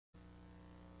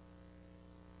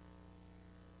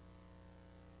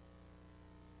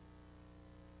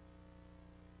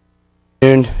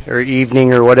Noon or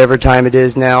evening or whatever time it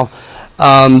is now.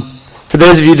 For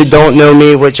those of you that don't know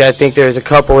me, which I think there's a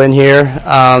couple in here,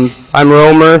 I'm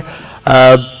Romer.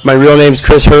 My real name is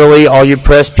Chris Hurley. All you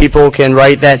press people can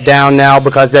write that down now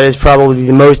because that is probably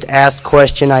the most asked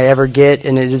question I ever get,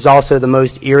 and it is also the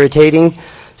most irritating.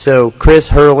 So Chris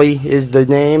Hurley is the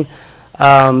name.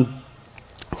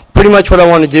 Pretty much what I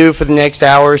want to do for the next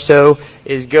hour or so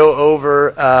is go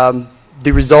over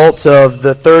the results of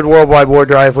the Third WorldWide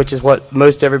WarDrive, which is what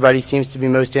most everybody seems to be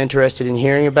most interested in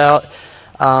hearing about.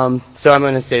 So I'm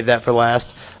going to save that for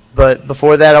last. But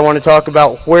before that, I want to talk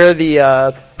about where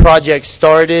the project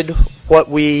started,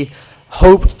 what we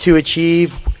hoped to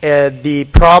achieve, the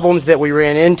problems that we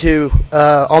ran into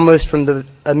almost from the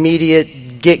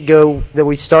immediate get-go that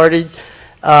we started.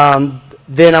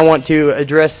 Then I want to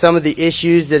address some of the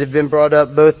issues that have been brought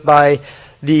up both by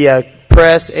the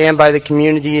press and by the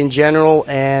community in general,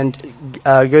 and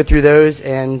go through those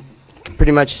and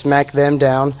pretty much smack them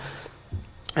down.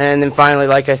 And then finally,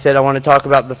 like I said, I want to talk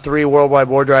about the 3 worldwide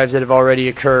war drives that have already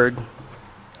occurred.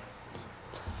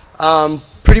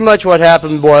 Pretty much what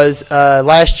happened was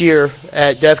last year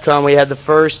at DEF CON we had the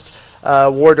first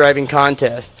war driving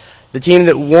contest. The team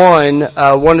that won,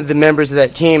 one of the members of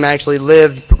that team actually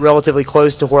lived relatively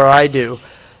close to where I do.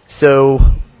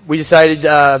 So we decided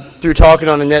through talking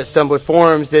on the NetStumbler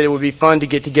forums that it would be fun to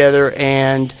get together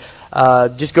and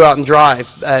just go out and drive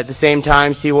at the same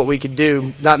time, see what we could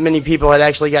do. Not many people had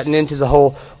actually gotten into the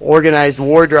whole organized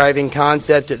war driving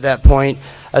concept at that point,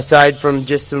 aside from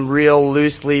just some real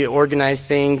loosely organized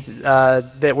things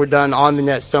that were done on the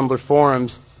NetStumbler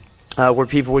forums where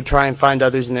people would try and find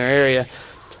others in their area.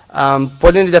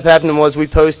 What ended up happening was we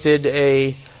posted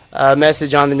a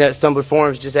message on the NetStumbler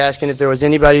forums just asking if there was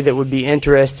anybody that would be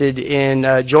interested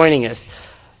in joining us.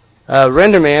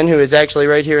 Renderman, who is actually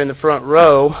right here in the front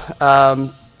row,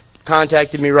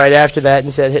 contacted me right after that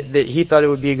and said that he thought it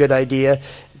would be a good idea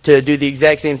to do the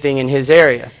exact same thing in his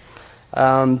area.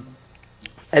 At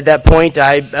that point,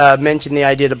 I mentioned the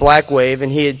idea to Blackwave,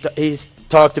 and he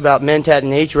talked about Mentat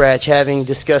and HRATch having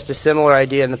discussed a similar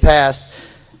idea in the past.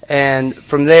 And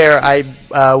from there, I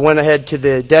went ahead to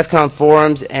the DEF CON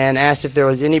forums and asked if there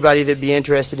was anybody that would be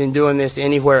interested in doing this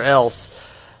anywhere else.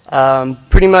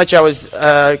 Pretty much I was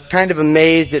kind of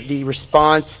amazed at the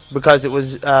response because it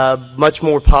was much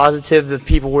more positive that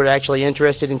people were actually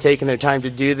interested in taking their time to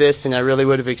do this than I really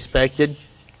would have expected.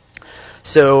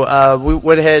 So we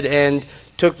went ahead and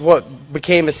took what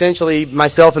became essentially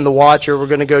myself and the watcher. We're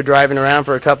going to go driving around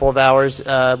for a couple of hours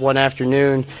one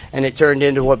afternoon, and it turned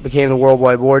into what became the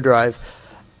Worldwide WarDrive.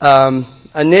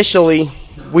 Initially,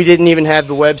 we didn't even have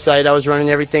the website. I was running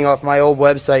everything off my old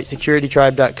website,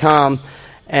 securitytribe.com,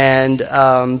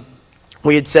 and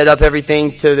we had set up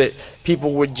everything so that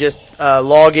people would just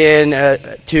log in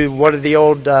to one of the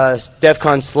old DEF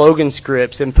CON slogan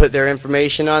scripts and put their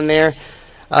information on there.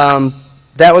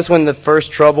 That was when the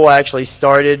first trouble actually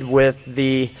started, with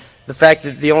the fact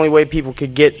that the only way people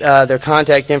could get their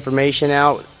contact information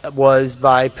out was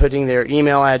by putting their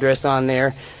email address on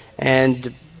there,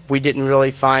 and we didn't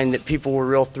really find that people were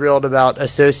real thrilled about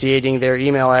associating their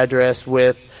email address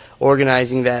with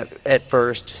organizing that at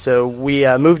first. So we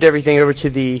moved everything over to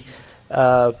the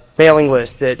mailing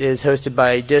list that is hosted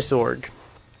by Disorg.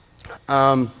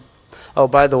 Oh,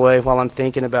 by the way, while I'm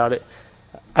thinking about it,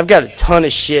 I've got a ton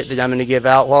of shit that I'm going to give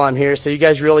out while I'm here, so you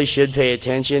guys really should pay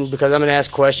attention because I'm going to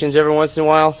ask questions every once in a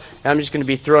while, and I'm just going to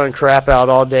be throwing crap out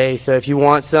all day. So if you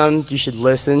want some, you should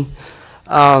listen.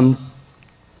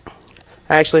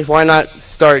 Actually, why not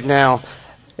start now?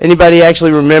 Anybody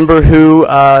actually remember who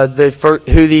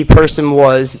the person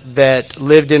was that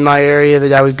lived in my area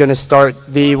that I was going to start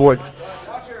the ward?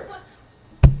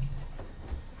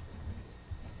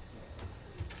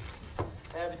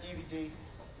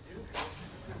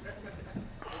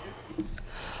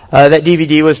 That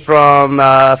DVD was from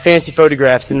Fancy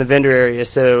Photographs in the vendor area,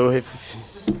 so if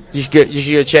you should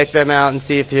go check them out and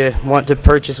see if you want to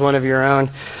purchase one of your own.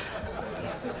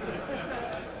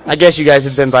 I guess you guys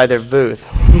have been by their booth.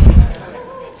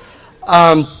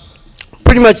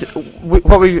 Pretty much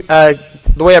the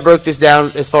way I broke this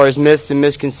down as far as myths and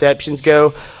misconceptions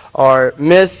go are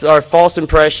myths are false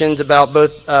impressions about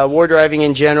both war driving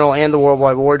in general and the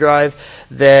Worldwide WarDrive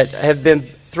that have been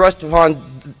thrust upon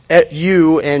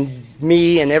you and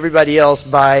me and everybody else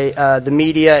by the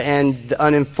media and the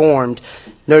uninformed.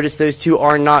 Notice those two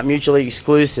are not mutually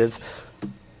exclusive.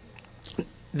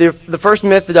 The first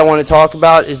myth that I want to talk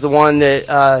about is the one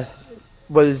that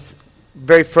was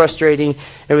very frustrating.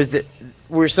 It was that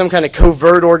we were some kind of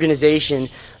covert organization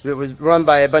that was run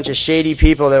by a bunch of shady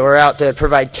people that were out to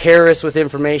provide terrorists with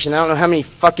information. I don't know how many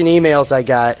fucking emails I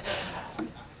got.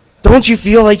 don't you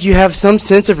feel like you have some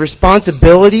sense of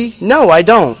responsibility? No, I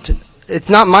don't. It's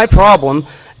not my problem,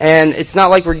 and it's not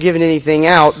like we're giving anything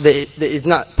out that is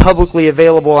not publicly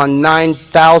available on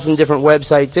 9,000 different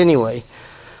websites anyway.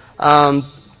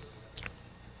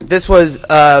 This was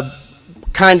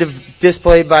kind of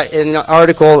displayed by in an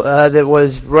article that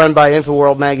was run by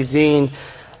InfoWorld magazine,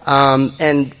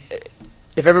 and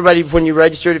if everybody, when you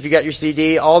registered, if you got your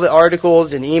CD, all the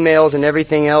articles and emails and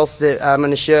everything else that I'm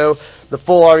going to show, the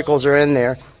full articles are in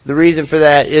there. The reason for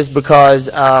that is because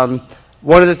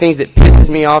one of the things that pisses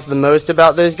me off the most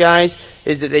about those guys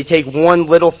is that they take one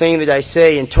little thing that I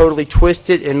say and totally twist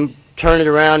it and turn it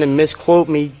around and misquote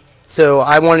me. So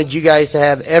I wanted you guys to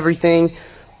have everything,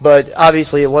 but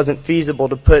obviously it wasn't feasible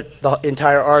to put the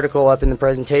entire article up in the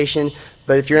presentation.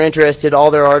 But if you're interested,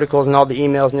 all their articles and all the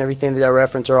emails and everything that I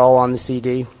reference are all on the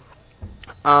CD.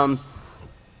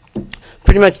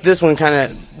 Pretty much this one kind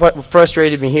of, what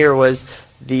frustrated me here was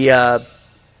the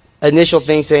initial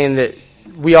thing saying that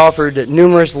we offered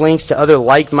numerous links to other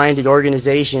like-minded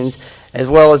organizations, as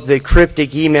well as the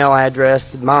cryptic email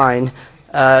address, mine,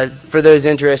 for those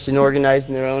interested in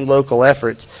organizing their own local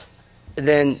efforts. And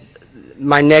then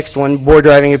my next one, war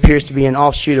driving appears to be an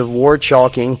offshoot of war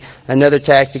chalking, another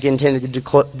tactic intended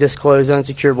to disclose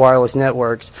unsecured wireless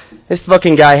networks. This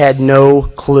fucking guy had no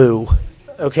clue,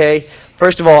 okay?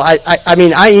 First of all, I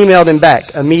mean, I emailed him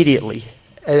back immediately,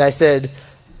 and I said,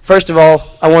 first of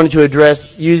all, I wanted to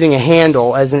address using a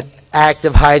handle as an act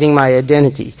of hiding my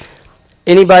identity.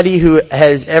 Anybody who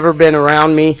has ever been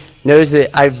around me knows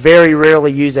that I very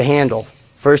rarely use a handle.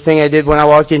 First thing I did when I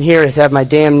walked in here is have my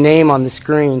damn name on the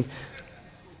screen.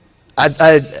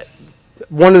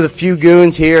 One of the few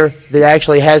goons here that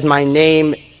actually has my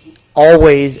name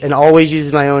always and always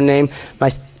uses my own name. My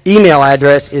email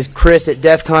address is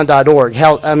chris@defcon.org.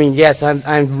 Hell, I mean, yes,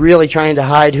 I'm really trying to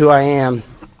hide who I am.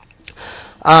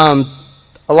 A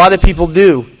lot of people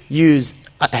do use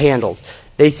handles.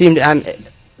 They seem to,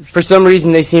 for some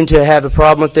reason, they seem to have a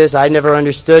problem with this. I never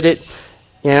understood it.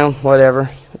 You know,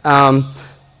 whatever.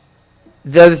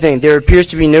 The other thing, there appears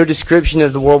to be no description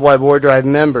of the Worldwide WarDrive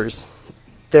members.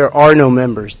 There are no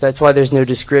members. That's why there's no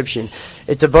description.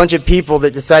 It's a bunch of people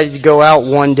that decided to go out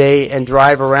one day and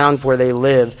drive around where they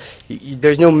live.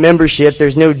 There's no membership.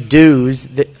 There's no dues.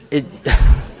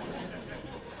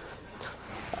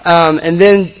 And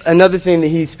then another thing that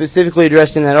he specifically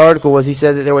addressed in that article was he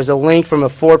said that there was a link from a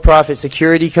for-profit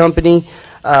security company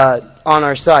on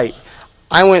our site.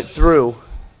 I went through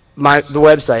the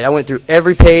website. I went through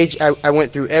every page. I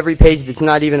went through every page that's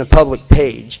not even a public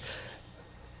page.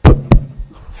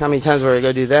 How many times were I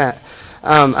going to do that?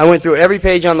 I went through every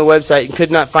page on the website and could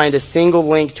not find a single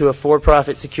link to a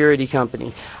for-profit security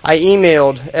company. I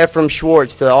emailed Ephraim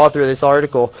Schwartz, the author of this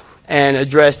article, and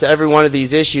addressed every one of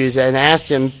these issues and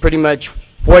asked him pretty much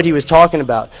what he was talking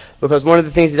about. Because one of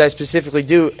the things that I specifically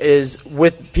do is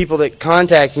with people that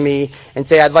contact me and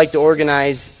say I'd like to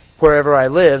organize wherever I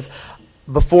live,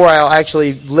 before I'll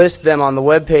actually list them on the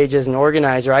web page as an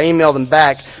organizer, I email them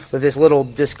back with this little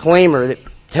disclaimer that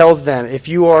tells them if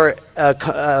you are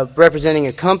representing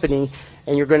a company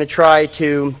and you're going to try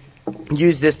to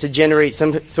use this to generate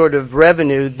some sort of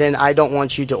revenue, then I don't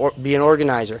want you to be an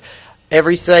organizer.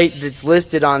 Every site that's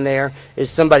listed on there is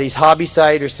somebody's hobby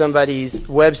site or somebody's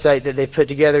website that they've put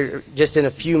together just in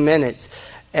a few minutes.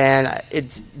 And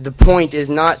the point is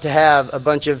not to have a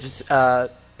bunch of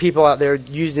people out there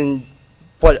using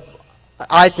what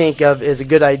I think of as a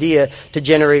good idea to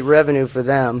generate revenue for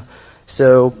them.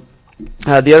 So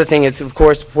the other thing is, of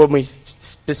course, when we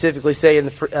specifically say in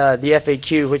the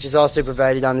FAQ, which is also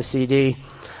provided on the CD,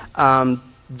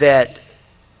 that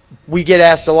we get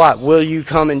asked a lot, will you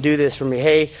come and do this for me?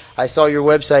 Hey, I saw your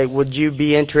website. Would you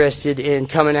be interested in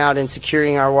coming out and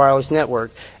securing our wireless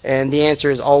network? And the answer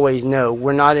is always no.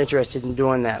 We're not interested in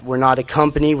doing that. We're not a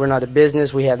company. We're not a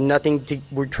business. We have nothing to,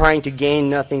 we're trying to gain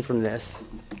nothing from this.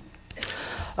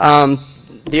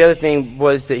 The other thing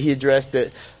was that he addressed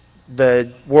that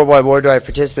the Worldwide WarDrive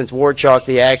participants war chalk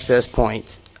the access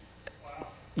points.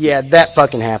 Yeah, that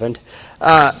fucking happened.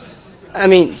 I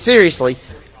mean, seriously.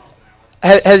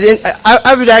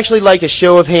 I would actually like a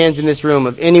show of hands in this room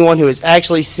of anyone who has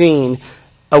actually seen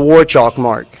a war chalk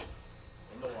mark.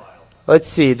 Let's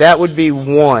see, that would be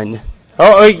one.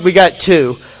 Oh, we got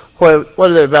two. What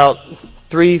are there, about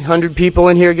 300 people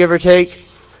in here, give or take?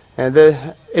 And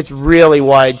it's really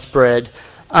widespread.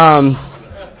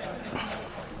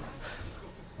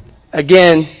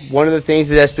 Again, one of the things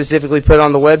that I specifically put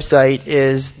on the website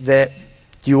is that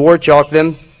do you war chalk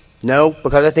them? No,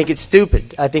 because I think it's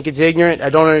stupid. I think it's ignorant. I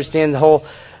don't understand the whole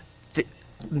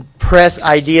press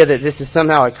idea that this is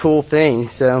somehow a cool thing.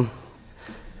 So,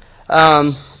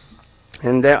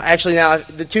 And actually now,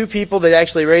 the two people that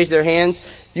actually raised their hands,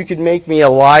 you could make me a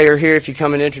liar here if you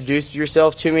come and introduce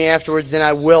yourself to me afterwards. Then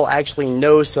I will actually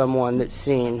know someone that's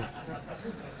seen.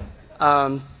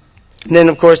 Then,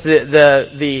 of course,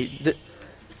 the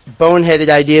boneheaded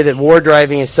idea that war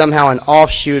driving is somehow an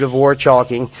offshoot of war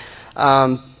chalking.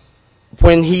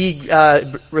 When he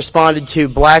responded to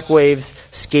Blackwave's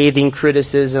scathing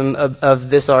criticism of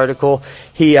this article,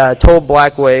 he told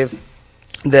Blackwave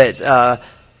that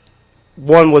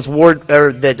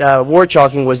war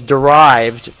chalking was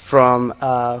derived from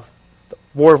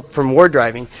war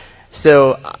driving.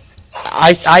 So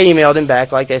I emailed him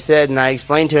back, like I said, and I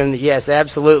explained to him that yes,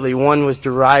 absolutely, one was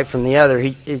derived from the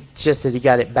other. It's just that he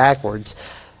got it backwards.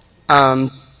 The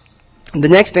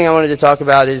next thing I wanted to talk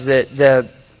about is that the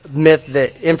myth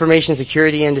that information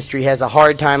security industry has a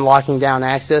hard time locking down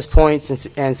access points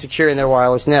and securing their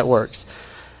wireless networks.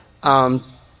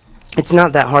 It's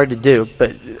not that hard to do,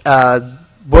 but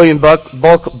William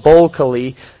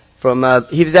Bulkeley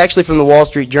he was actually from the Wall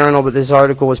Street Journal, but this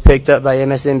article was picked up by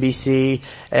MSNBC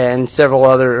and several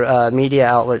other media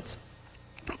outlets.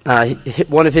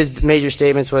 One of his major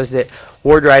statements was that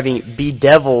war driving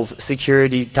bedevils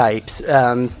security types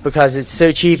because it's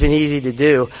so cheap and easy to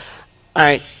do. All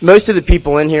right, most of the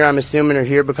people in here, I'm assuming, are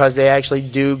here because they actually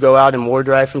do go out and war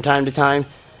drive from time to time.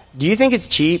 Do you think it's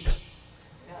cheap?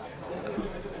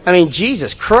 I mean,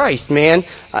 Jesus Christ, man.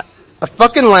 A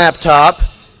fucking laptop,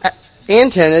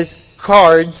 antennas,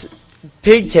 cards,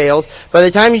 pigtails. By the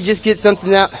time you just get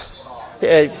something out...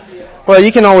 well,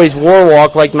 you can always war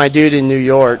walk like my dude in New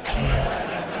York.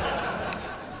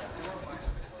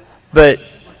 But,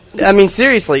 I mean,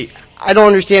 seriously... I don't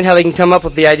understand how they can come up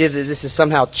with the idea that this is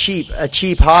somehow a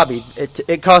cheap hobby.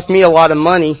 It cost me a lot of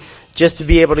money just to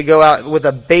be able to go out with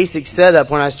a basic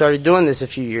setup when I started doing this a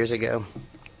few years ago.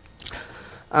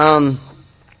 The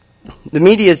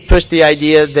media has pushed the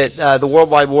idea that the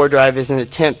Worldwide WarDrive is an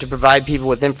attempt to provide people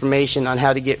with information on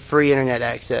how to get free internet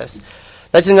access.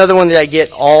 That's another one that I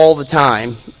get all the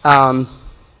time. And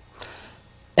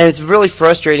it's really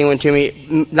frustrating one to me.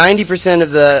 90% of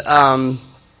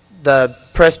the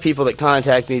press people that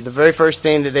contact me, the very first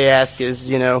thing that they ask is,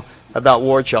 about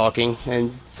war chalking.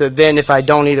 And so then if I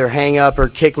don't either hang up or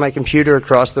kick my computer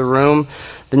across the room,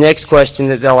 the next question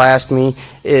that they'll ask me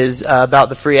is about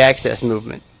the free access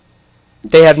movement.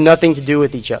 They have nothing to do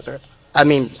with each other. I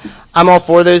mean, I'm all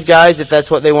for those guys. If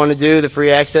that's what they want to do, the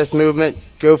free access movement,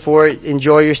 go for it.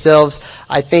 Enjoy yourselves.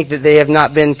 I think that they have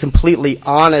not been completely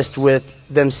honest with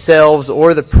themselves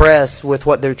or the press with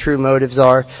what their true motives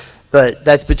are. But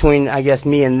that's between, I guess,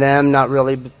 me and them, not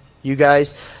really you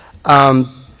guys.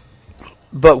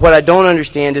 But what I don't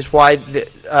understand is why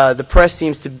the press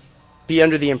seems to be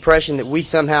under the impression that we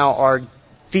somehow are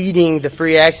feeding the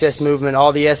free access movement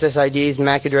all the SSIDs,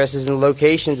 MAC addresses, and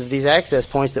locations of these access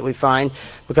points that we find,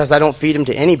 because I don't feed them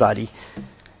to anybody.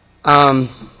 Kind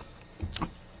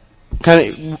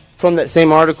of from that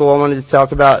same article, I wanted to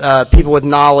talk about people with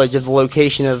knowledge of the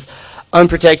location of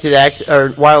unprotected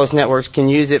wireless networks can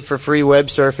use it for free web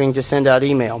surfing to send out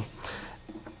email.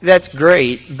 That's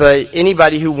great, but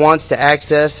anybody who wants to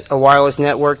access a wireless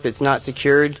network that's not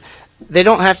secured, they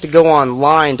don't have to go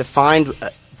online to find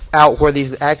out where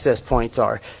these access points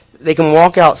are. They can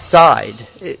walk outside.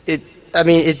 I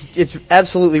mean, it's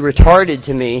absolutely retarded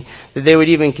to me that they would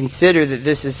even consider that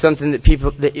this is something that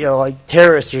people, that, like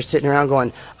terrorists are sitting around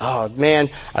going, oh man,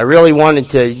 I really wanted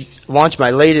to launch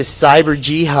my latest cyber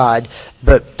jihad,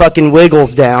 but fucking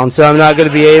Wiggle's down, so I'm not going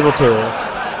to be able to.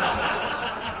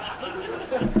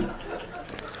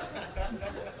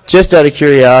 Just out of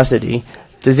curiosity,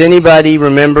 does anybody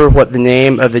remember what the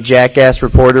name of the jackass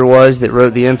reporter was that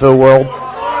wrote the Info World?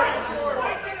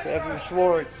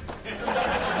 Schwartz.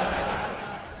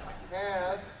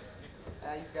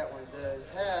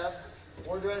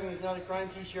 War driving is not a crime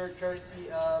t-shirt courtesy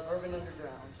of Urban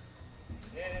Underground.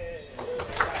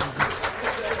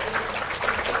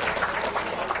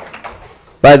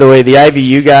 By the way, the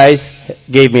IVU guys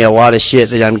gave me a lot of shit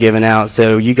that I'm giving out,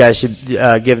 so you guys should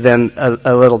give them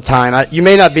a little time. You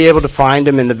may not be able to find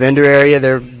them in the vendor area.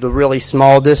 They're the really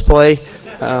small display.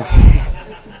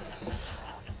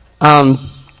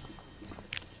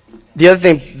 The other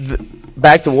thing,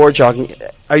 back to war chalking,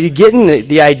 are you getting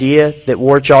the idea that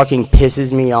war chalking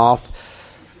pisses me off?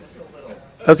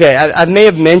 Okay, I may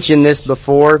have mentioned this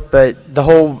before, but the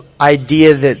whole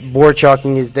idea that war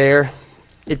chalking is there,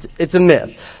 it's a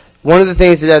myth. One of the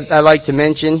things that I like to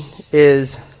mention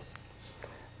is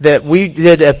that we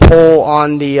did a poll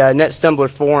on the NetStumbler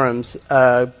forums,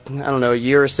 I don't know, a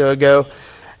year or so ago,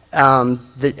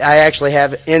 that I actually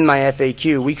have in my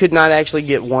FAQ. We could not actually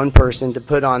get one person to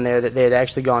put on there that they had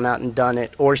actually gone out and done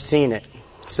it or seen it.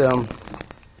 So,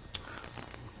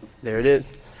 there it is.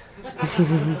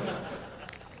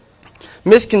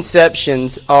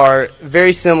 Misconceptions are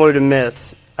very similar to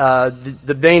myths.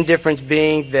 The main difference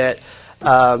being that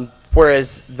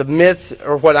whereas the myths,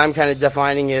 or what I'm kind of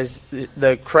defining as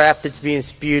the crap that's being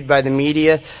spewed by the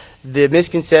media, the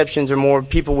misconceptions are more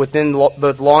people within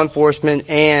both law enforcement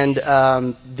and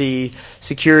the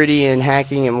security and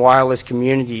hacking and wireless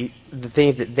community, the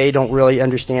things that they don't really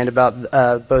understand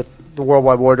about both the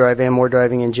Worldwide WarDrive and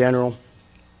WarDriving in general.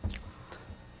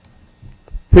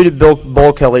 Who did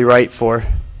Bull Kelly write for?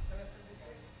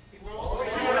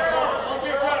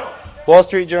 Wall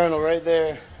Street Journal, right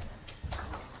there.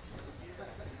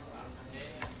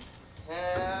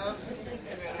 Have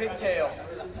pigtail.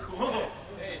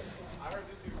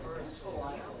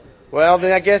 Well,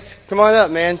 then I guess, come on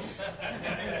up, man.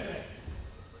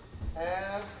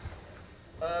 Have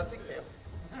pigtail.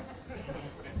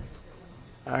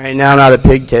 All right, now I'm out of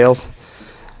pigtails.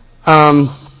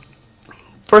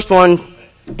 First one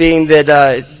being that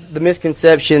the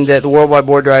misconception that the Worldwide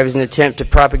WarDrive is an attempt to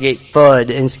propagate FUD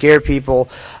and scare people,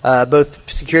 both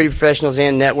security professionals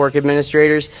and network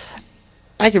administrators.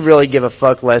 I could really give a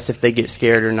fuck less if they get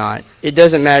scared or not. It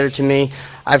doesn't matter to me.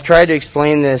 I've tried to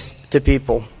explain this to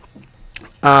people.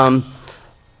 One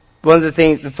of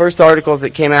the first articles that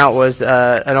came out was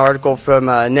an article from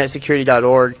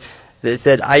netsecurity.org that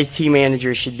said IT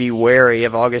managers should be wary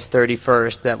of August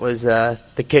 31st. That was the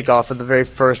kickoff of the very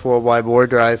first Worldwide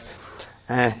WarDrive.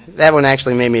 That one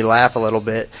actually made me laugh a little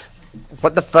bit.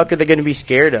 What the fuck are they going to be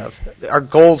scared of? Our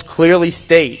goals clearly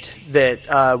state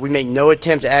that we make no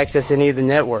attempt to access any of the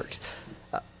networks.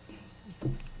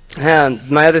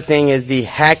 My other thing is the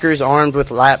hackers armed with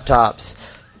laptops.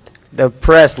 The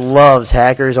press loves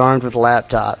hackers armed with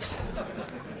laptops.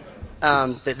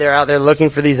 That they're out there looking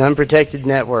for these unprotected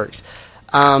networks.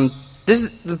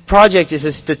 The project is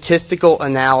a statistical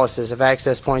analysis of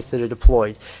access points that are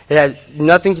deployed. It has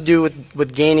nothing to do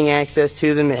with gaining access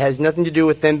to them. It has nothing to do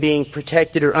with them being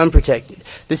protected or unprotected.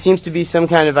 This seems to be some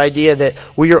kind of idea that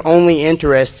we are only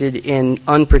interested in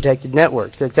unprotected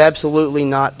networks. That's absolutely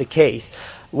not the case.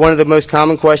 One of the most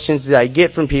common questions that I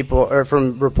get from people or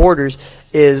from reporters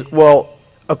is, well,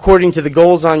 according to the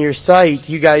goals on your site,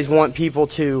 you guys want people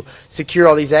to secure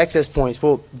all these access points.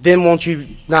 Well, then won't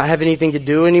you not have anything to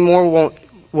do anymore?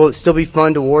 Will it still be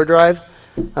fun to WarDrive?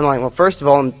 I'm like, well, first of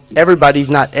all, everybody's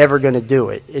not ever going to do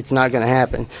it. It's not going to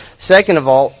happen. Second of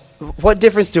all, what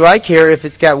difference do I care if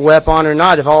it's got WEP on or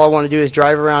not? If all I want to do is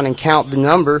drive around and count the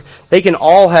number, they can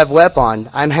all have WEP on.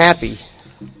 I'm happy.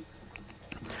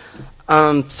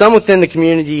 Some within the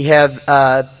community have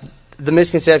the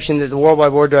misconception that the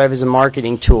Worldwide WarDrive is a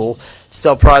marketing tool to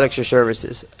sell products or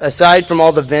services. Aside from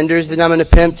all the vendors that I'm going to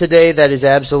pimp today, that is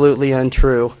absolutely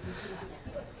untrue.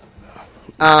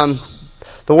 The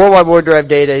Worldwide WarDrive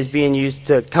data is being used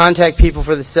to contact people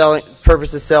for the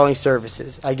purpose of selling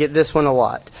services. I get this one a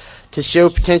lot. To show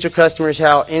potential customers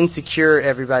how insecure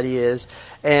everybody is,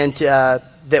 and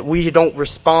that we don't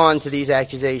respond to these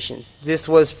accusations. This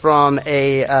was from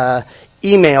a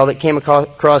email that came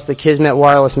across the Kismet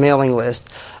Wireless mailing list.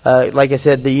 Like I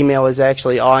said, the email is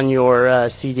actually on your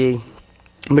CD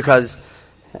because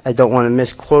I don't want to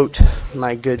misquote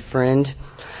my good friend.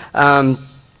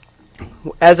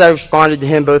 As I responded to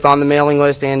him both on the mailing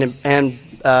list and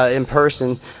in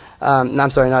person, I'm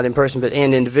sorry, not in person, but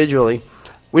and individually,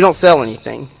 we don't sell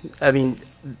anything. I mean,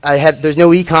 there's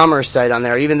no e-commerce site on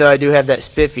there, even though I do have that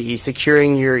spiffy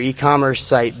securing your e-commerce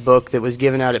site book that was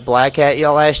given out at Black Hat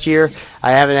last year.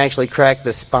 I haven't actually cracked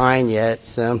the spine yet.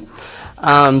 So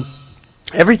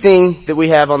everything that we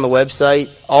have on the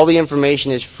website, all the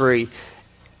information is free.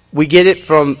 We get it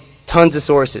from tons of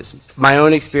sources. My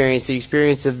own experience, the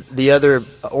experience of the other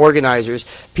organizers,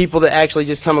 people that actually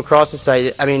just come across the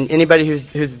site. I mean, anybody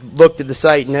who's looked at the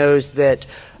site knows that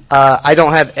I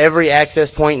don't have every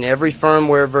access point and every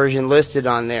firmware version listed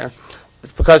on there.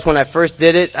 It's because when I first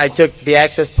did it, I took the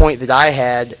access point that I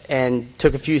had and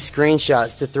took a few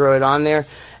screenshots to throw it on there.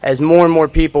 As more and more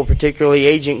people, particularly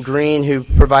Agent Green, who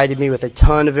provided me with a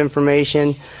ton of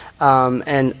information,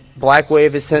 and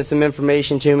Blackwave has sent some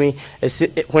information to me.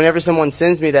 Whenever someone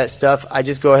sends me that stuff, I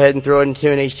just go ahead and throw it into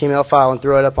an HTML file and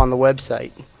throw it up on the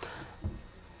website.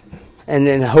 And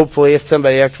then hopefully if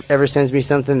somebody ever sends me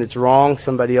something that's wrong,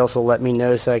 somebody else will let me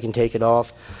know so I can take it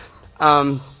off.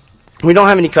 We don't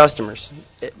have any customers.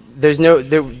 There's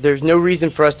no reason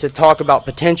for us to talk about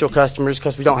potential customers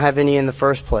because we don't have any in the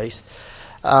first place.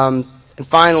 And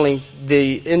finally,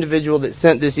 the individual that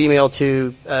sent this email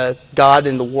to God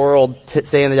and the world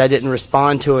saying that I didn't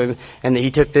respond to him and that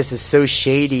he took this as so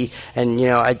shady and, you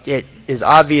know, it is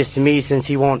obvious to me, since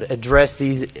he won't address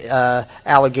these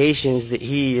allegations that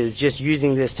he is just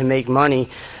using this to make money.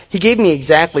 He gave me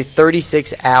exactly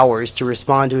 36 hours to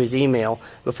respond to his email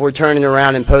before turning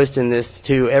around and posting this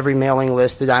to every mailing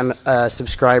list that I'm a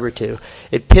subscriber to.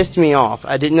 It pissed me off.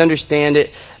 I didn't understand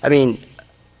it. I mean,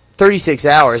 36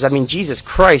 hours. I mean, Jesus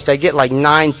Christ, I get like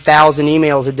 9,000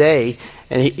 emails a day,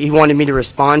 and he wanted me to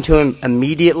respond to him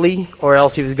immediately, or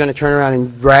else he was going to turn around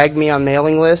and drag me on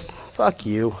mailing lists. Fuck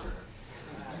you.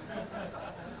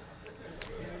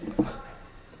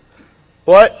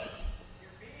 What?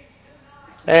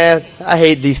 I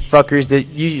hate these fuckers that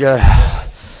you...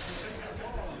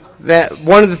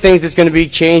 one of the things that's going to be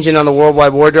changing on the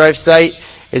WorldWide WarDrive site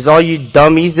is all you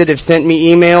dummies that have sent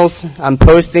me emails, I'm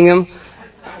posting them.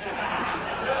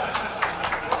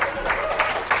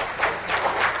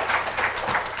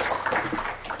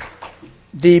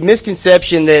 The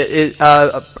misconception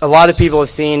that a lot of people have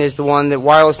seen is the one that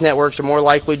wireless networks are more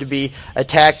likely to be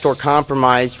attacked or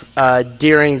compromised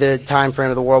during the time frame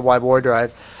of the WorldWide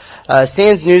WarDrive.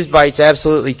 Sans News Bytes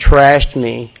absolutely trashed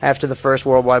me after the first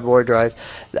WorldWide WarDrive.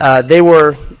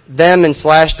 Them and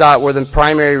Slashdot were the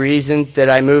primary reason that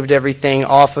I moved everything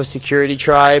off of Security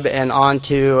Tribe and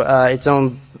onto its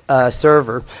own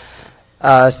server.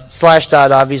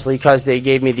 Slashdot, obviously, because they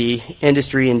gave me the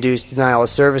industry-induced denial of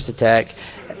service attack,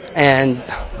 and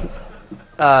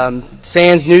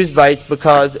Sans News Bytes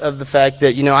because of the fact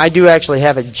that, you know, I do actually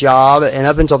have a job, and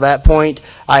up until that point,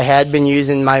 I had been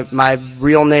using my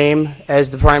real name as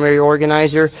the primary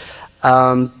organizer.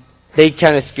 They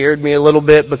kind of scared me a little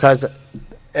bit because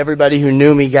everybody who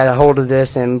knew me got a hold of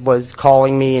this and was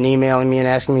calling me and emailing me and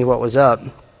asking me what was up.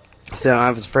 So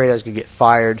I was afraid I was going to get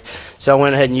fired. So I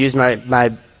went ahead and used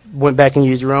went back and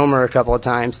used Roamer a couple of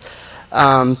times.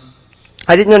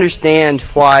 I didn't understand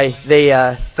why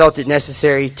they felt it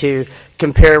necessary to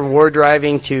compare war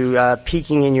driving to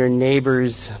peeking in your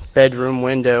neighbor's bedroom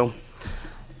window.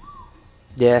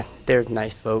 Yeah, they're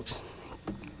nice folks.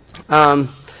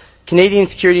 Canadian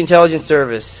Security Intelligence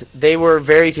Service, they were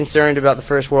very concerned about the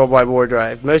first WorldWide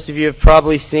WarDrive. Most of you have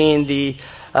probably seen the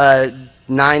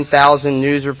 9,000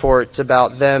 news reports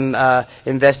about them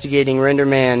investigating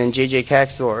RenderMan and JJ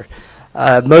Caxtor.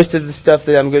 Most of the stuff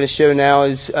that I'm going to show now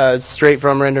is straight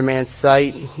from RenderMan's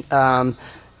site. I'm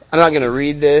not going to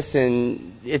read this,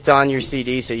 and it's on your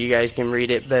CD so you guys can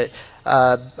read it, but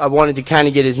I wanted to kind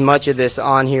of get as much of this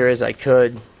on here as I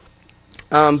could.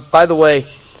 By the way,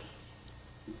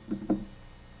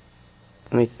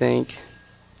 let me think.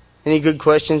 Any good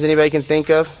questions anybody can think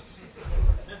of?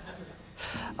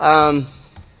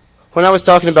 When I was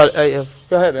talking about... go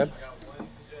ahead, man. I got one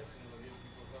suggestion that will give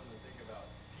people something to think about.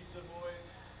 Pizza boys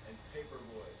and paper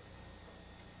boys.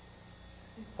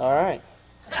 All right.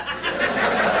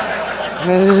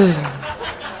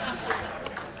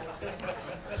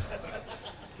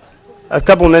 A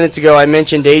couple of minutes ago, I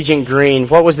mentioned Agent Green.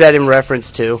 What was that in reference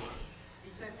to?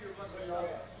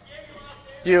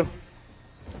 You.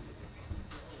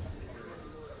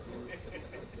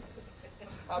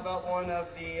 How about one of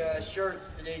the shirts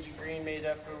that Agent Green made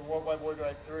up for WorldWide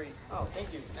WarDrive 3? Oh,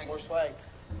 thank you. More swag.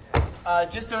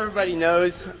 Just so everybody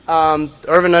knows,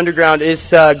 Urban Underground is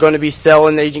going to be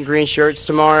selling the Agent Green shirts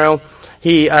tomorrow.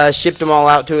 He shipped them all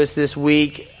out to us this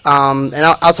week. And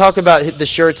I'll talk about the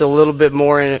shirts a little bit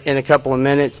more in a couple of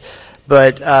minutes.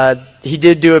 But he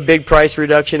did do a big price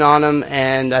reduction on them.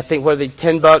 And I think, what are they,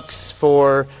 $10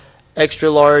 for extra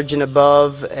large and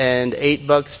above, and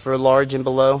 $8 for large and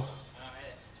below?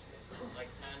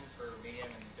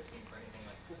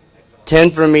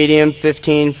 10 for medium,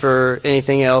 15 for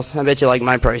anything else. I bet you like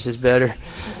my prices better.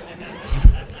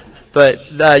 But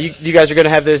you guys are going to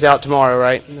have those out tomorrow,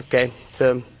 right? Okay.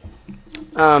 So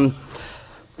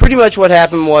pretty much what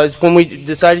happened was, when we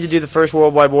decided to do the first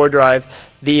WorldWide WarDrive,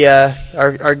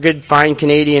 our good, fine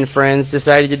Canadian friends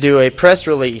decided to do a press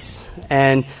release.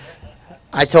 And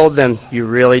I told them, you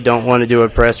really don't want to do a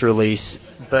press release.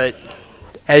 But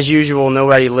as usual,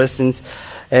 nobody listens.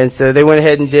 And so they went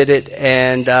ahead and did it,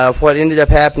 and what ended up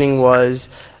happening was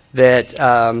that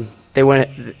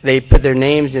they put their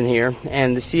names in here,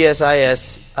 and the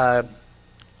CSIS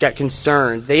got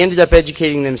concerned. They ended up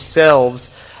educating themselves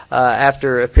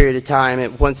after a period of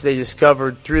time, once they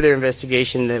discovered through their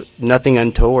investigation that nothing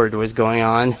untoward was going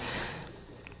on.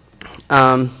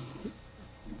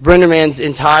 RenderMan's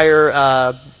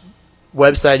entire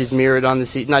website is mirrored on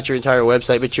the not your entire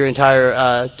website, but your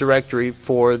entire directory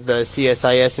for the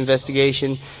CSIS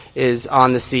investigation is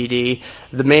on the CD.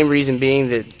 The main reason being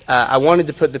that I wanted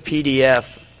to put the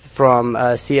PDF from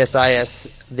CSIS,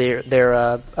 their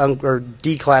or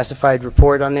declassified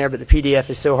report on there, but the PDF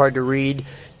is so hard to read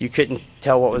you couldn't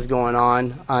tell what was going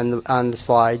on the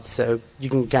slides, so you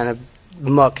can kind of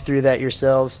muck through that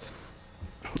yourselves.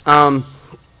 The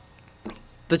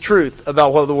truth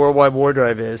about what the Worldwide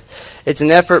WarDrive is. It's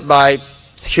an effort by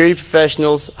security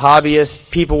professionals, hobbyists,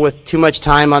 people with too much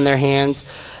time on their hands,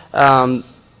 to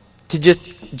just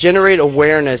generate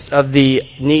awareness of the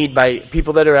need by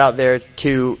people that are out there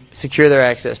to secure their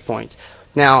access points.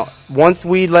 Now, once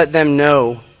we let them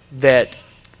know that,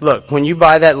 look, when you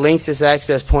buy that Linksys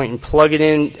access point and plug it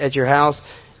in at your house,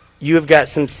 you have got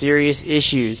some serious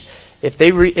issues. If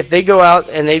they go out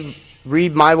and they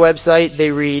read my website,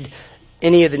 they read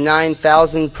any of the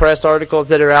 9,000 press articles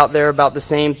that are out there about the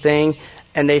same thing,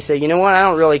 and they say, you know what, I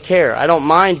don't really care. I don't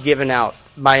mind giving out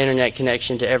my internet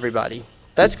connection to everybody.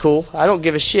 That's cool. I don't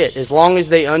give a shit, as long as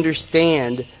they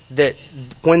understand that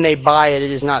when they buy it, it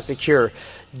is not secure.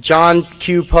 John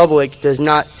Q. Public does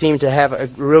not seem to have a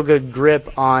real good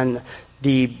grip on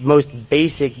the most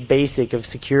basic of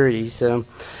security. So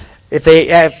if they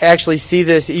actually see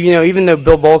this, even though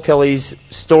Bill Bulkelly's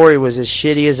story was as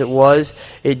shitty as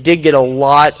it did get a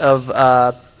lot of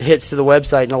hits to the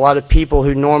website, and a lot of people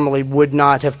who normally would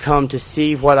not have come to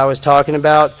see what I was talking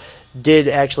about did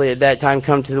actually at that time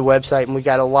come to the website, and we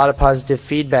got a lot of positive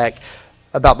feedback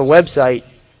about the website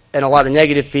and a lot of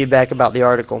negative feedback about the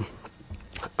article.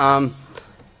 I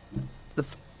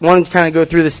want to kind of go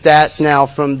through the stats now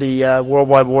from the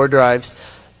Worldwide WarDrives.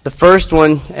 The first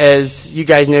one, as you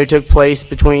guys know, took place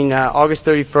between August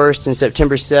 31st and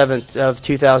September 7th of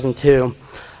 2002.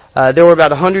 There were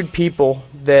about 100 people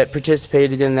that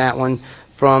participated in that one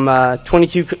from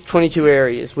 22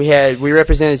 areas. We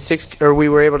represented we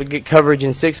were able to get coverage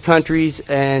in 6 countries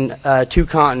and 2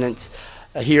 continents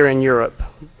here in Europe.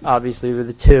 Obviously, were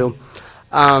the 2.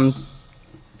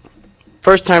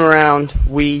 First time around,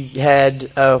 we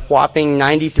had a whopping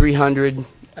 9,300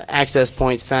 access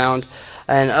points found,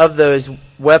 and of those,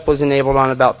 WEP was enabled on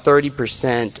about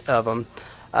 30% of them.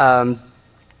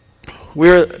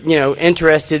 We're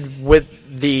interested with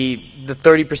the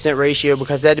 30% ratio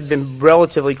because that had been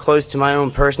relatively close to my own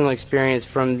personal experience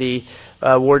from the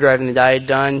WarDrive that I had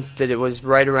done, that it was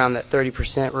right around that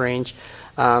 30% range.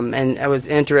 And it was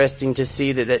interesting to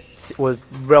see that that was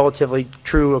relatively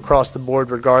true across the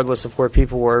board, regardless of where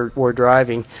people were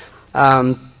driving.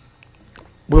 A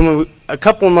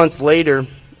couple of months later,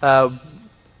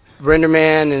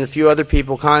 Renderman and a few other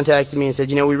people contacted me and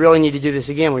said, we really need to do this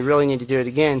again. We really need to do it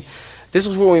again. This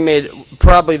was where we made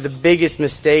probably the biggest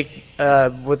mistake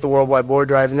with the Worldwide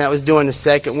WarDrive, and that was doing the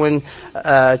second one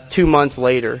 2 months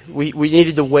later. We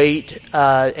needed to wait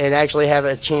and actually have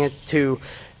a chance to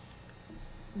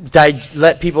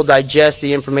let people digest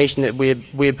the information that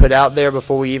we had put out there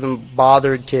before we even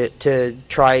bothered to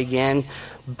try again.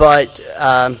 But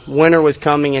winter was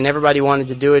coming, and everybody wanted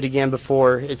to do it again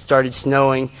before it started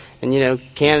snowing. And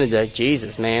Canada,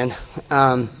 Jesus, man,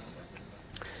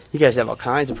 you guys have all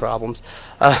kinds of problems.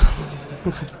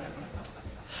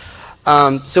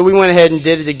 So we went ahead and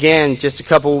did it again just a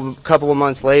couple of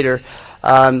months later.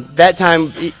 That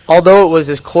time, although it was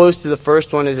as close to the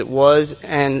first one as it was,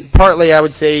 and partly I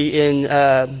would say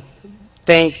in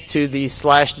thanks to the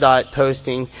Slashdot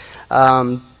posting,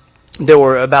 there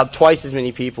were about twice as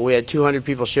many people. We had 200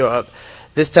 people show up.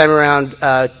 This time around,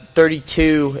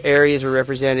 32 areas were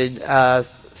represented.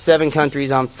 7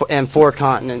 countries and 4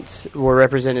 continents were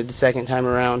represented the second time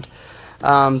around.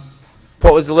 What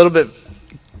was a little bit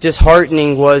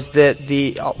disheartening was that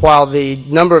while the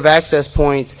number of access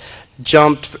points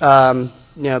jumped about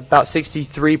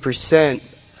 63%,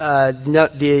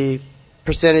 the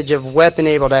percentage of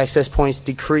WEP-enabled access points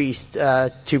decreased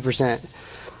 2%.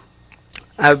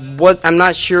 I'm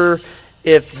not sure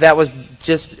if that was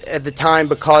just at the time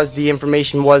because the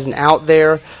information wasn't out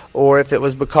there, or if it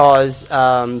was because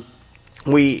our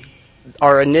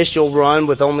initial run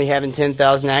with only having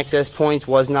 10,000 access points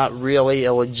was not really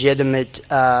a legitimate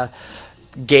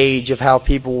gauge of how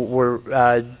people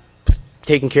were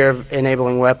taking care of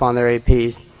enabling WEP on their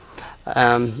APs.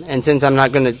 And since I'm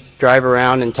not going to drive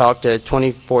around and talk to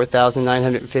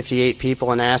 24,958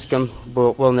 people and ask them,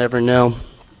 we'll never know.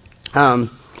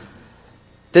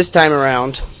 This time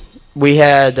around, we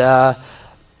had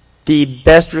the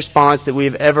best response that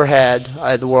we've ever had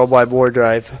at the Worldwide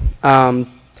WarDrive.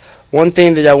 One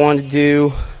thing that I want to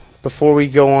do before we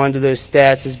go on to those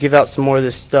stats is give out some more of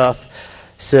this stuff.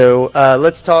 So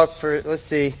let's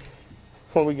see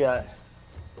what we got.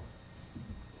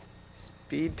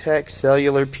 SpeedPack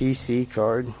Cellular PC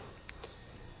card.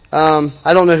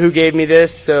 I don't know who gave me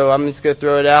this, so I'm just going to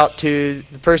throw it out to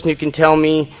the person who can tell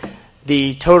me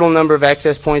the total number of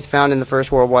access points found in the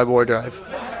first worldwide war drive.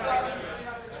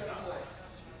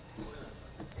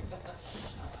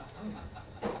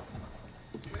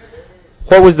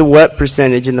 What was the WEP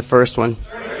percentage in the first one?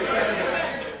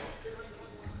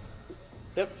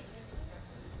 Yep.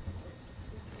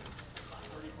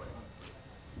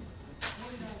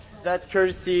 That's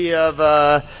courtesy of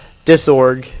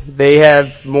Disorg. They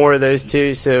have more of those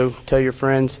too, so tell your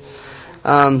friends.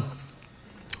 Then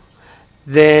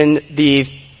the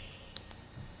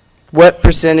WEP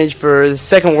percentage for the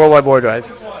second worldwide war drive.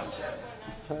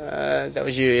 That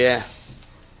was you, yeah.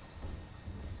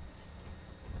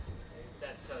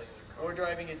 War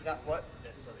driving is not what?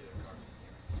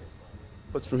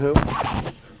 What's from who?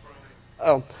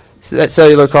 Oh, so that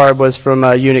cellular card was from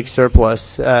Unix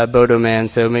Surplus, Bodo Man,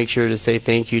 so make sure to say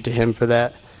thank you to him for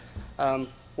that.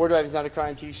 War Drive is not a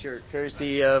crime t-shirt,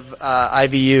 courtesy of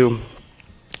IVU.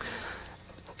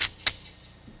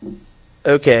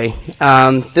 Okay,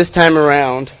 this time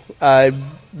around,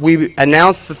 we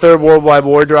announced the Third WorldWide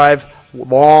WarDrive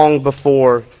long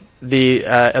before the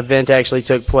event actually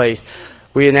took place.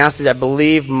 We announced it, I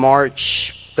believe,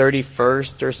 March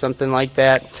 31st or something like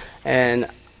that. And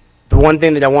the one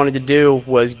thing that I wanted to do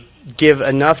was give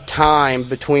enough time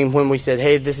between when we said,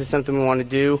 hey, this is something we want to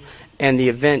do, and the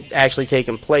event actually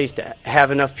taking place to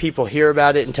have enough people hear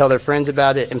about it and tell their friends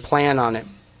about it and plan on it.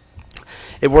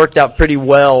 It worked out pretty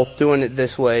well doing it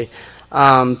this way.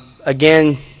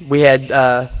 Again, we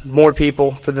had more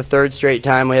people for the third straight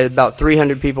time. We had about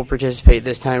 300 people participate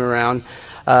this time around.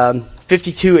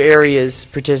 52 areas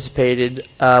participated,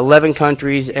 11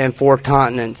 countries and 4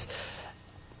 continents.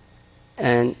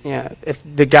 And yeah, if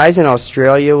the guys in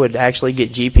Australia would actually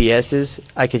get GPSs,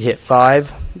 I could hit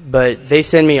 5. But they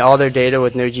send me all their data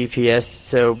with no GPS,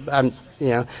 so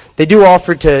they do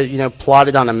offer to plot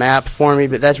it on a map for me,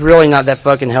 but that's really not that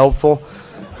fucking helpful.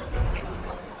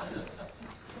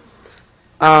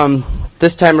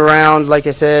 This time around, like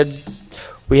I said,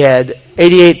 we had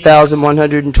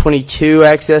 88,122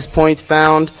 access points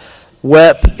found.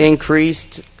 WEP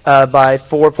increased by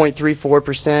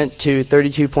 4.34% to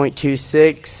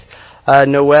 32.26.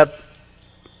 No WEP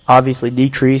obviously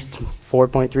decreased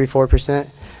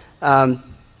 4.34%.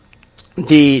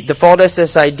 The default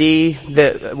SSID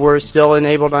that were still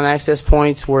enabled on access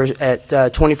points were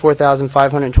at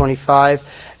 24,525,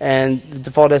 and the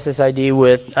default SSID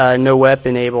with no WEP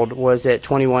enabled was at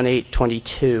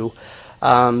 21,822.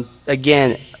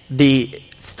 Again, the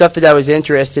stuff that I was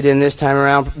interested in this time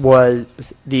around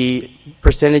was the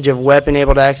percentage of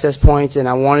WEP-enabled access points, and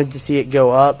I wanted to see it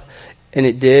go up, and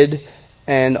it did.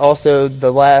 And also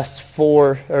the last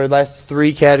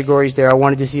 3 categories there, I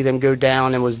wanted to see them go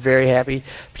down and was very happy,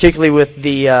 particularly with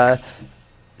the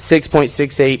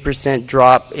 6.68%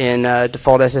 drop in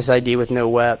default SSID with no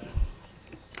WEP.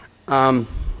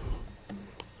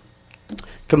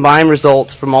 Combined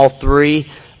results from all 3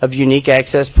 of unique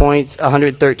access points,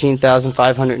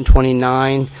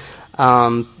 113,529.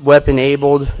 WEP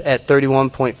enabled at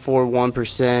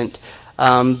 31.41%.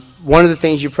 One of the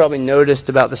things you probably noticed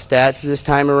about the stats this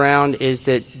time around is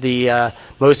that the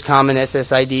most common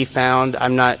SSID found,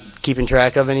 I'm not keeping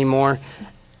track of anymore,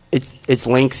 it's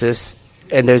Linksys,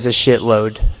 and there's a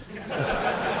shitload.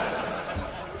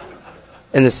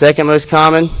 And the second most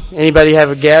common, anybody have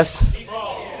a guess?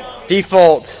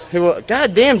 Default.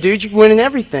 God damn, dude, you're winning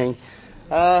everything.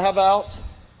 How about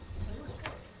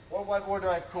Worldwide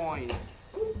WarDrive coin?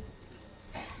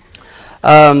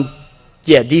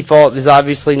 Yeah, default is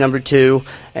obviously number 2,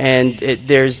 and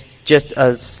there's just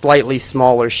a slightly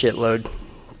smaller shitload.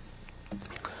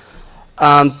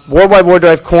 Worldwide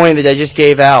WarDrive coin that I just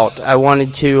gave out, I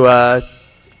wanted to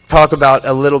talk about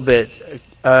a little bit.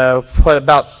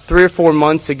 About 3 or 4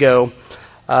 months ago,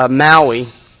 Maui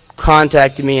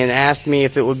contacted me and asked me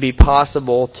if it would be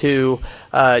possible to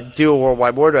do a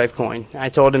Worldwide WarDrive coin. I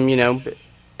told him,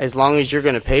 as long as you're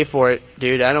going to pay for it,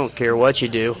 dude, I don't care what you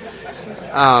do.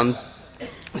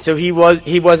 So he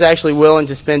was actually willing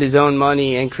to spend his own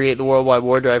money and create the Worldwide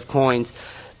WarDrive coins.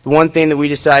 The one thing that we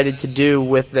decided to do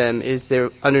with them is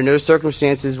that under no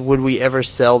circumstances would we ever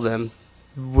sell them.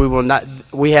 We will not.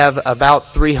 We have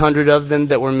about 300 of them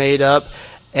that were made up,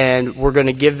 and we're going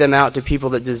to give them out to people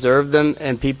that deserve them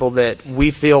and people that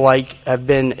we feel like have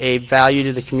been a value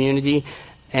to the community.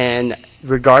 And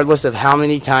regardless of how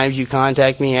many times you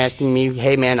contact me asking me,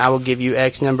 hey man, I will give you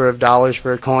X number of dollars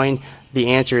for a coin, the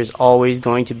answer is always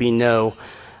going to be no.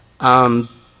 The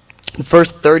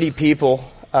first 30 people,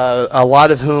 a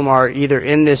lot of whom are either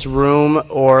in this room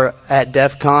or at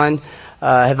DEF CON,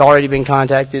 have already been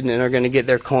contacted and are going to get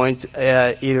their coins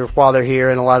either while they're here,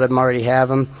 and a lot of them already have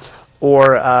them,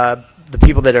 or the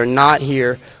people that are not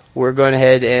here, we're going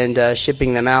ahead and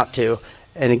shipping them out to.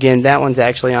 And again, that one's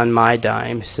actually on my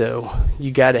dime, so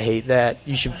you got to hate that.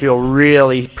 You should feel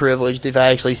really privileged if I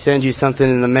actually send you something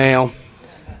in the mail.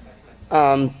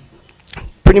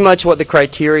 Pretty much what the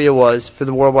criteria was for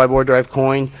the WorldWide WarDrive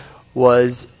coin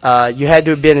was you had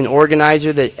to have been an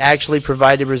organizer that actually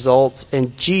provided results.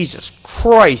 And Jesus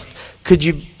Christ,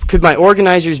 could my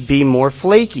organizers be more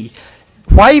flaky?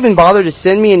 Why even bother to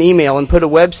send me an email and put a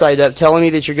website up telling me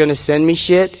that you're going to send me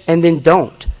shit and then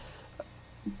don't?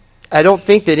 I don't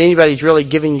think that anybody's really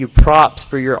giving you props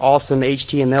for your awesome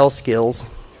HTML skills.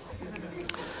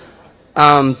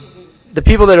 The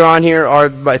people that are on here are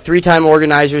by 3-time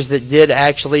organizers that did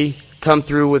actually come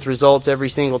through with results every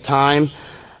single time.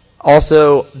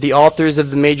 Also, the authors of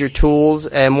the major tools,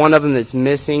 and one of them that's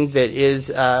missing that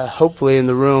is hopefully in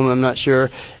the room, I'm not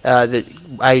sure, that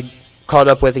I caught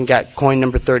up with and got coin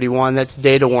number 31. That's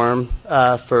Data Worm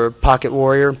for Pocket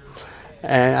Warrior.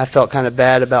 And I felt kind of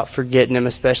bad about forgetting him,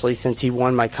 especially since he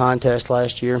won my contest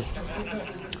last year.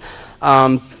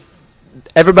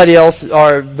 Everybody else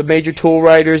are the major tool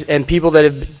writers and people that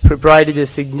have provided a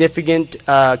significant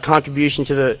contribution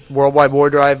to the WorldWide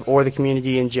WarDrive or the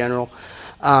community in general.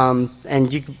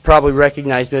 And you can probably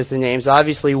recognize most of the names.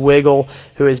 Obviously, Wiggle,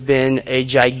 who has been a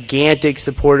gigantic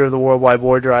supporter of the WorldWide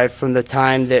WarDrive from the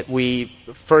time that we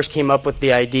first came up with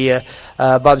the idea.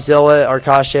 Bobzilla,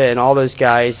 Arkasha, and all those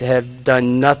guys have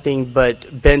done nothing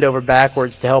but bend over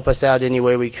backwards to help us out any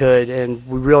way we could, and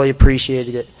we really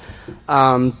appreciated it.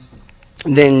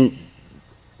 Then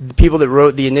the people that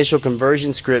wrote the initial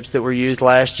conversion scripts that were used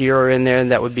last year are in there,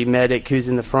 and that would be Medic, who's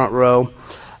in the front row.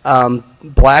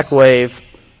 Blackwave,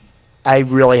 I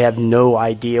really have no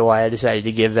idea why I decided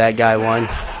to give that guy one.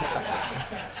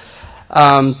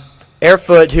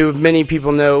 Airfoot, who many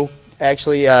people know,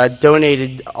 actually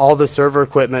donated all the server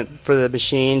equipment for the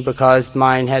machine because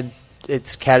mine had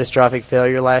its catastrophic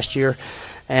failure last year,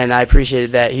 and I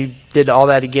appreciated that. He did all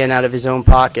that again out of his own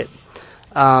pocket.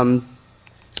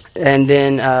 And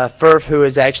then Furf, who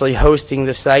is actually hosting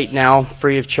the site now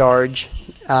free of charge.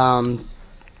 Dark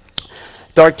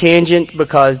Tangent,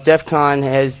 because DEF CON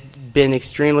has been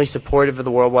extremely supportive of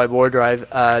the WorldWide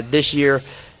WarDrive. This year,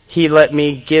 he let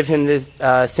me give him this,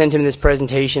 send him this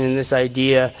presentation and this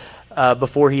idea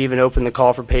before he even opened the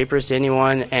call for papers to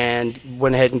anyone, and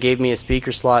went ahead and gave me a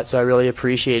speaker slot, so I really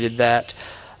appreciated that.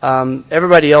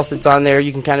 Everybody else that's on there,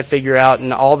 you can kind of figure out,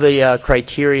 and all the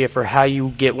criteria for how you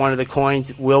get one of the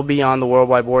coins will be on the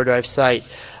WorldWide WarDrive site.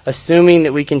 Assuming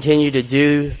that we continue to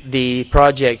do the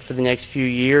project for the next few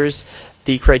years,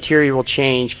 the criteria will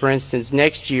change. For instance,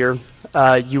 next year,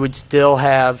 you would still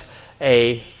have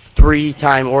a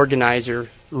 3-time organizer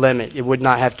limit. It would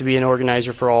not have to be an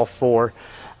organizer for all 4.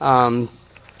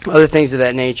 Other things of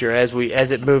that nature. As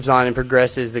it moves on and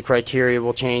progresses, the criteria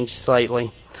will change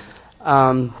slightly.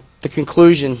 The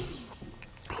conclusion,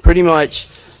 pretty much,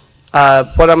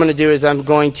 what I'm going to do is I'm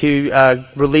going to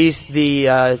release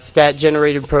the stat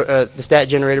generator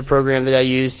program that I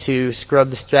use to scrub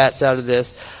the stats out of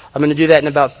this. I'm going to do that in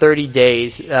about 30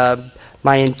 days.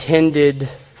 My intended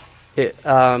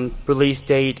release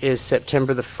date is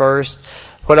September the 1st.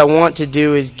 What I want to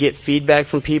do is get feedback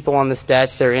from people on the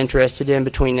stats they're interested in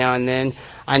between now and then.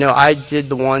 I know I did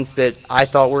the ones that I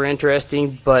thought were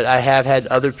interesting, but I have had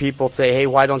other people say, hey,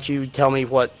 why don't you tell me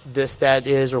what this stat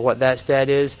is or what that stat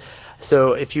is?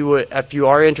 So if you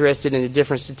are interested in a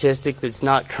different statistic that's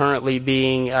not currently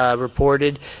being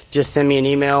reported, just send me an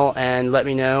email and let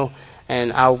me know,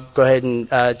 and I'll go ahead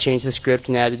and change the script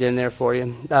and add it in there for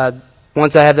you.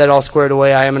 Once I have that all squared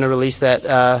away, I am going to release that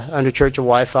under Church of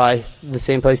Wi-Fi, the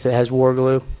same place that has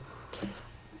Warglue.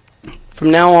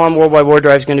 From now on, WorldWide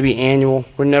WarDrive is going to be annual.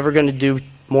 We're never going to do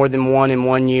more than one in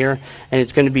 1 year, and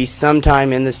it's going to be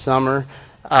sometime in the summer,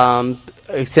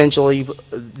 essentially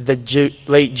the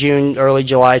late June, early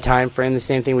July time frame, the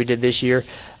same thing we did this year.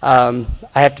 I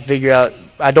have to figure out,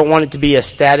 I don't want it to be a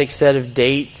static set of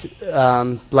dates,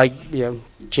 like June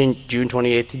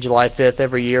 28th to July 5th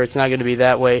every year. It's not going to be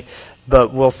that way,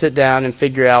 but we'll sit down and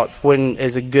figure out when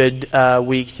is a good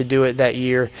week to do it that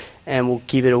year, and we'll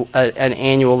keep it an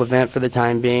annual event for the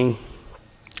time being.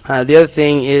 The other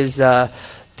thing is the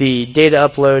data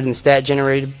upload and stat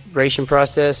generation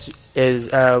process is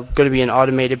going to be an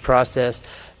automated process.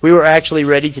 We were actually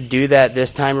ready to do that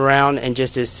this time around, and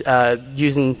just as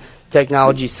using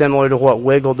technology similar to what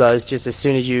Wiggle does, just as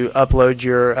soon as you upload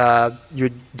your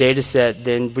data set,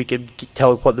 then we could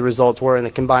tell what the results were and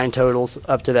the combined totals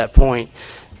up to that point.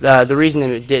 The reason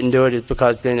that it didn't do it is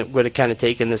because then it would have kind of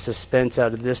taken the suspense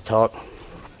out of this talk.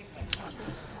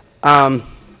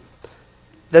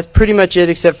 That's pretty much it,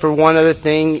 except for one other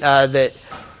thing that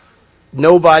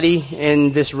nobody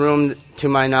in this room, to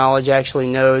my knowledge, actually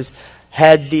knows.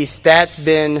 Had the stats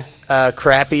been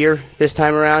crappier this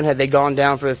time around, had they gone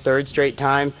down for the third straight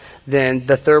time, then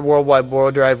the Third WorldWide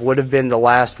WarDrive would have been the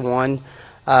last one.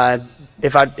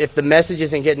 If the message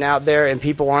isn't getting out there and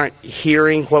people aren't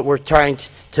hearing what we're trying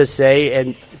to say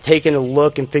and taking a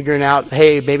look and figuring out,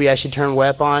 hey, maybe I should turn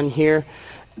WEP on here,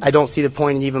 I don't see the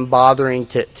point in even bothering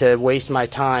to waste my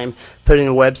time putting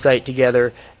a website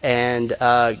together and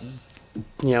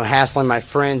hassling my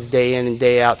friends day in and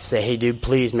day out to say, hey, dude,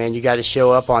 please, man, you got to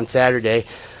show up on Saturday.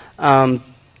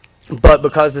 But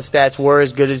because the stats were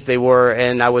as good as they were,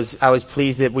 and I was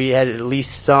pleased that we had at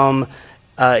least some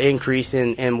increase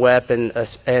in WEP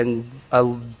and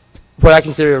what I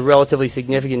consider a relatively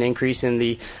significant increase in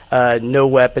the no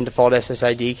WEP and default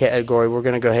SSID category. We're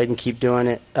going to go ahead and keep doing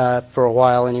it for a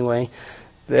while anyway.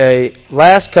 The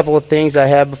last couple of things I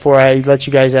have before I let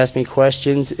you guys ask me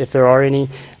questions, if there are any,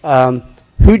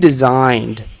 who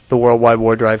designed the Worldwide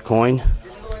WarDrive coin?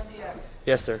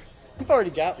 Yes, sir. You've already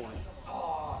got one.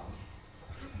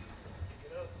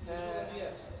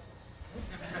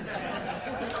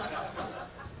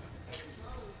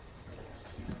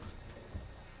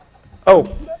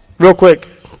 Oh, real quick,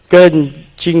 go ahead and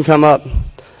she can come up.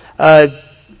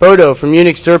 Bodo from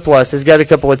Unix Surplus has got a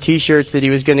couple of T-shirts that he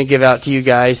was going to give out to you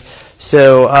guys.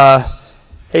 So,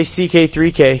 hey,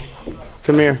 CK3K,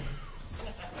 come here.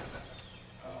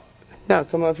 No,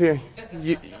 come up here.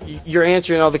 You're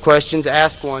answering all the questions.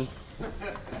 Ask one.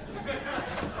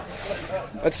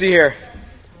 Let's see here.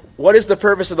 What is the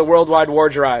purpose of the Worldwide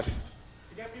WarDrive?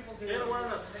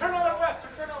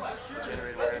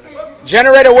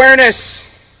 Generate awareness.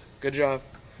 Good job.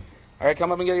 All right,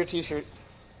 come up and get your T-shirt.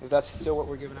 If that's still what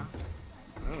we're giving out.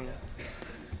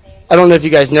 I don't know if you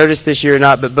guys noticed this year or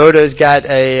not, but Bodo's got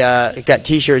got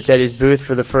T-shirts at his booth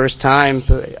for the first time.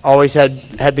 Always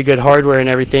had the good hardware and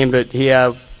everything, but he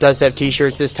does have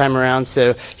T-shirts this time around, so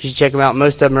you should check them out.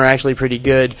 Most of them are actually pretty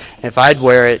good. And if I'd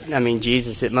wear it, I mean,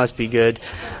 Jesus, it must be good.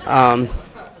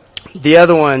 The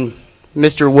other one,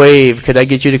 Mr. Wave, could I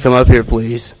get you to come up here,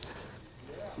 please?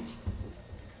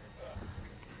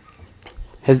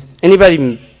 Has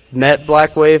anybody met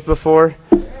Black Wave before?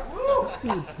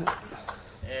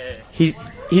 He's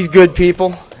good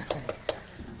people.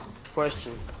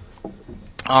 Question.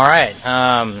 All right.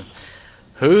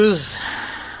 Who was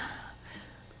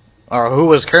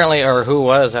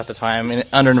at the time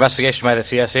under investigation by the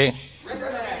CSE?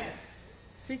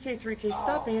 CK3K,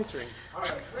 stop answering.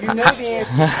 You know the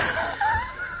answers.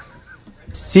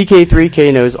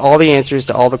 CK3K knows all the answers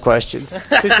to all the questions.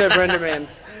 Who said Renderman?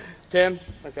 Tim?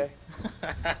 Okay.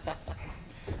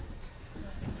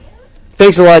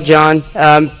 Thanks a lot, John.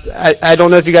 I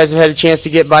don't know if you guys have had a chance to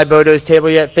get by Bodo's table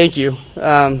yet. Thank you.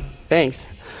 Thanks.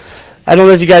 I don't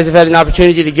know if you guys have had an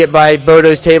opportunity to get by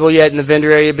Bodo's table yet in the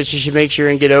vendor area, but you should make sure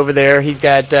and get over there. He's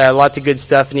got lots of good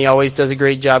stuff, and he always does a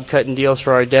great job cutting deals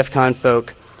for our DEF CON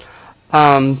folk.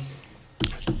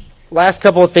 Last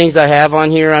couple of things I have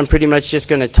on here, I'm pretty much just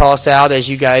going to toss out as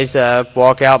you guys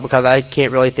walk out because I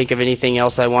can't really think of anything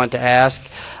else I want to ask.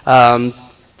 Do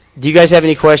you guys have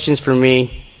any questions for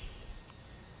me?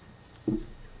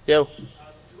 Yo. Did you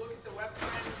look at the web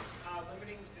trend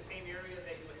limiting to the same area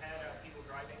that you had people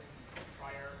driving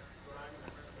prior times?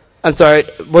 I'm sorry,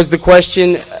 was the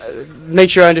question, make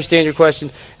sure I understand your question.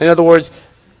 In other words,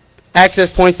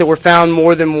 access points that were found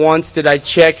more than once, did I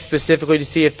check specifically to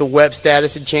see if the web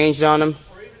status had changed on them?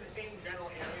 Or even the same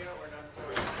general area or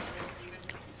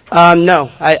not? No,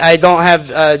 I don't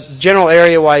have general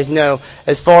area-wise, no.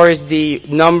 As far as the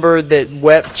number that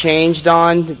WEP changed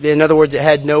on, in other words, it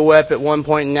had no WEP at one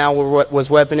point and now was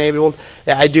WEP enabled,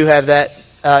 I do have that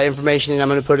information and I'm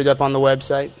going to put it up on the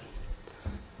website.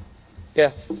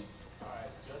 Yeah.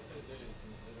 Just as it is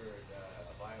considered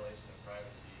a violation of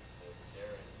privacy to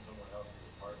stare into someone else's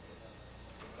apartment,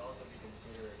 it would also be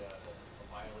considered a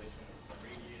violation of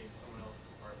radiating someone else's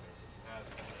apartment. You have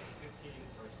a 15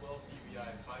 or 12 dBi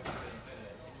 5-foot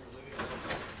antenna in your living room,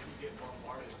 and you get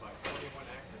bombarded by 21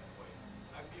 access points.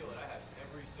 I feel that I have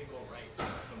every single right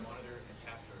to monitor and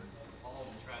capture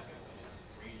all the traffic that is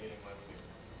radiating my living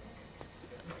room.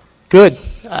 Good.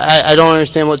 I don't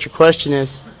understand what your question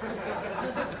is.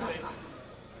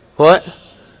 What?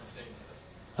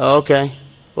 Oh, okay.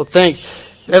 Well, thanks.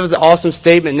 That was an awesome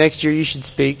statement. Next year you should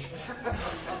speak.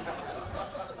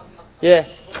 Yeah.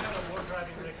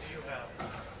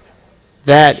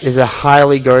 That is a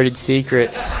highly guarded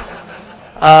secret.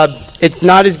 It's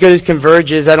not as good as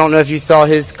Converge's. I don't know if you saw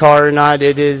his car or not.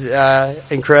 It is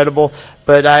incredible.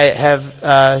 But I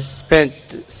have spent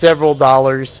several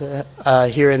dollars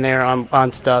here and there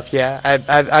on stuff. Yeah,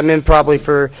 I'm in probably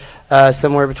for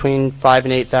somewhere between $5,000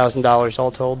 and $8,000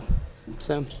 all told.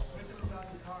 So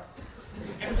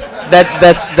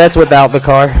that's without the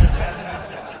car.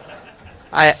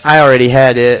 I already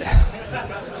had it.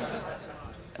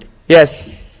 Yes.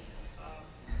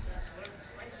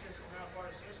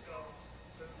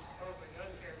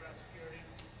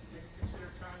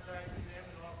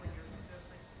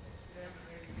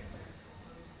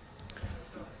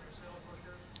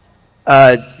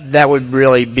 That would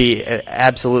really be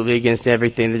absolutely against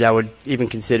everything that I would even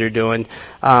consider doing.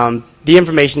 The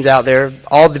information's out there.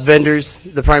 All the vendors,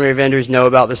 the primary vendors, know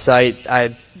about the site.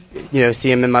 I, see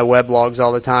them in my web logs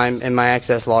all the time, in my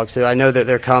access logs, so I know that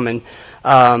they're coming.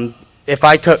 If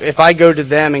I go to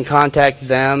them and contact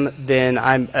them, then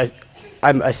I'm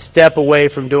a step away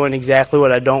from doing exactly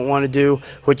what I don't want to do,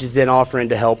 which is then offering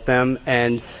to help them.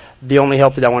 And the only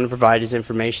help that I want to provide is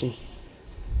information.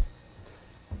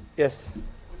 Yes.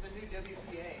 With the new WPA,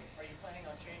 are you planning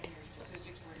on changing your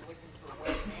statistics where you're looking for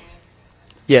web and?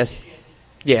 Yes.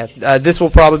 Yeah. This will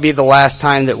probably be the last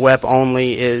time that WEP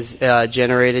only is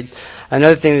generated.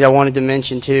 Another thing that I wanted to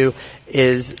mention too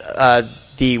is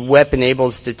the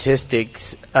WEP-enabled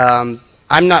statistics. I'm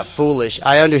not foolish.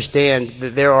 I understand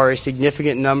that there are a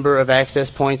significant number of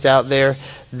access points out there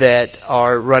that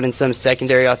are running some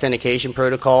secondary authentication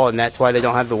protocol, and that's why they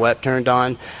don't have the WEP turned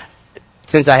on.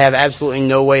 Since I have absolutely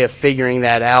no way of figuring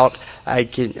that out, I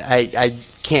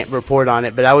can't report on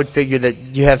it, but I would figure that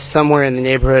you have somewhere in the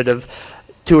neighborhood of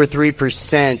 2 or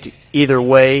 3% either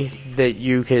way that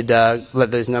you could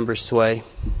let those numbers sway.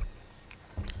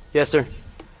 Yes, sir.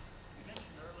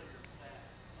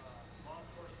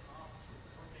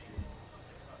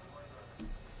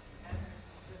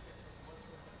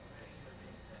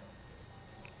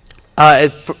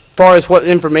 As far as what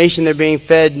information they're being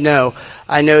fed, no.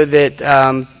 I know that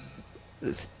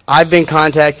I've been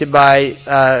contacted by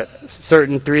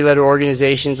certain three-letter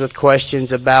organizations with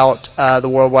questions about the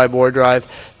WorldWide WarDrive.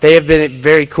 They have been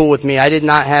very cool with me. I did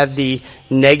not have the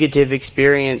negative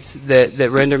experience that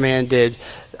RenderMan did.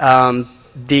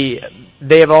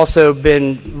 They have also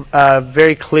been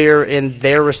very clear in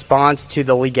their response to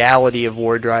the legality of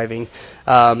war driving.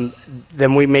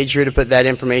 Then we made sure to put that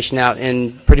information out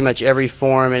in pretty much every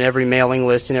forum and every mailing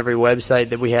list and every website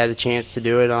that we had a chance to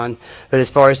do it on. But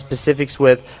as far as specifics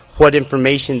with what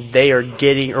information they are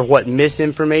getting or what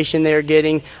misinformation they are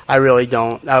getting, I really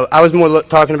don't. I was more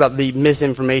talking about the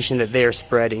misinformation that they are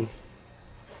spreading.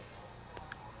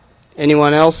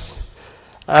 Anyone else?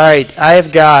 All right, I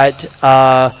have got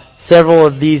several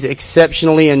of these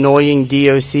exceptionally annoying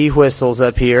DOC whistles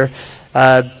up here.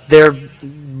 They're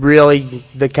really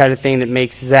the kind of thing that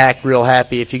makes Zach real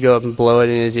happy if you go up and blow it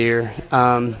in his ear.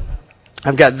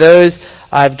 I've got those.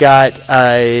 I've got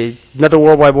another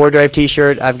WorldWide WarDrive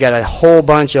t-shirt. I've got a whole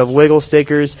bunch of wiggle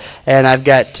stickers, and I've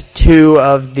got 2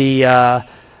 of the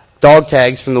dog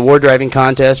tags from the war driving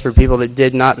contest for people that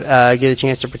did not get a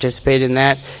chance to participate in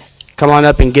that. Come on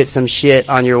up and get some shit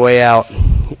on your way out.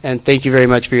 And thank you very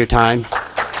much for your time.